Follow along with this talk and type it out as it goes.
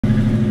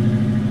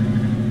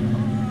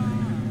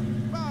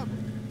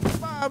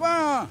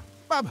Baba,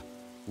 baba,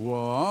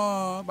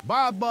 whoa,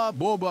 baba,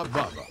 boba,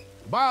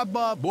 baba,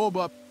 baba,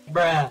 boba,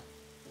 Bruh.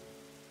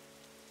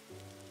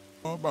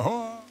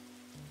 baba.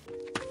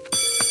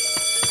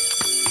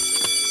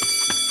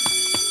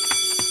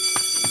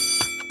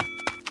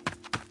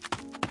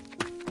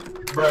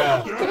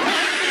 Bruh.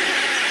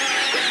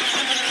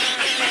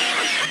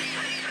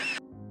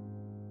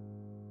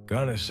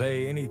 Gonna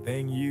say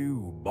anything,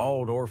 you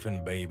bald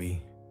orphan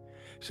baby.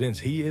 Since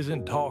he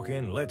isn't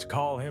talking, let's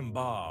call him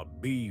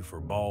Bob. B for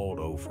bald,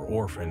 O for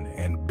orphan,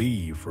 and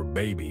B for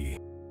baby.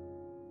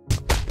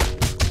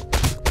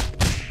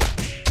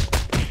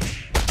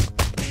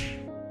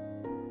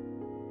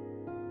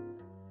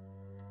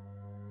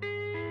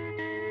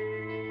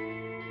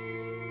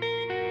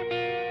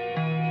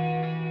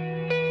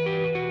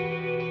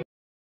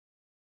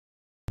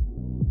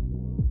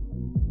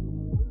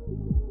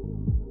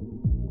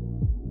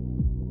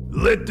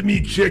 Let me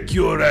check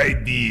your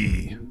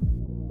ID.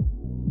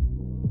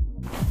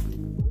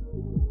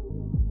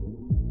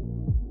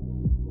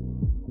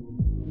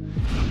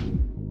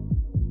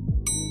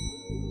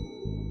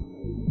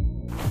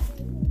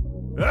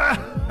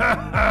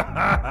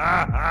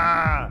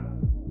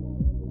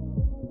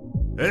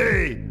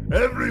 Hey,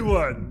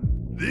 everyone!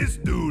 This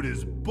dude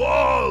is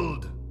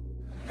bald!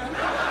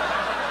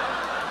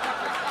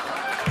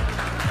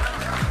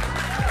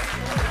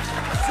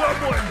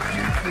 Someone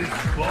give this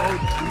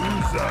bald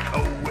loser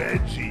a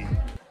wedgie!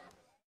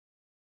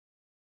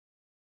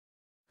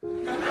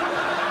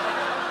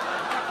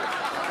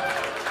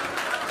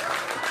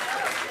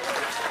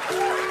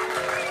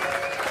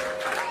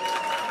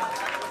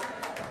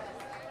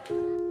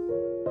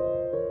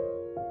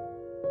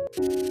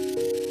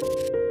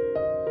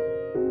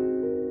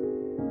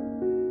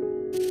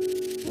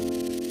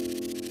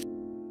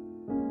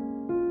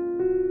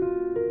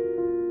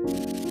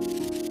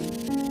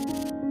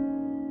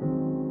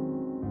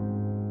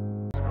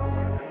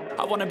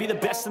 I wanna be the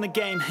best in the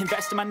game,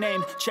 invest in my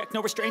name, check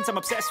no restraints, I'm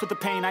obsessed with the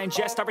pain. I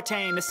ingest, I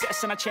retain,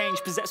 assess and I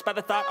change, possessed by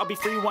the thought I'll be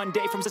free one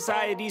day from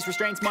society's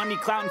restraints. Money,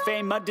 clout and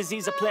fame, mud,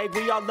 disease, a plague.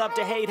 We all love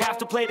to hate, have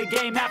to play the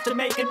game, have to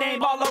make a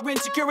name. All our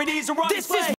insecurities are on display.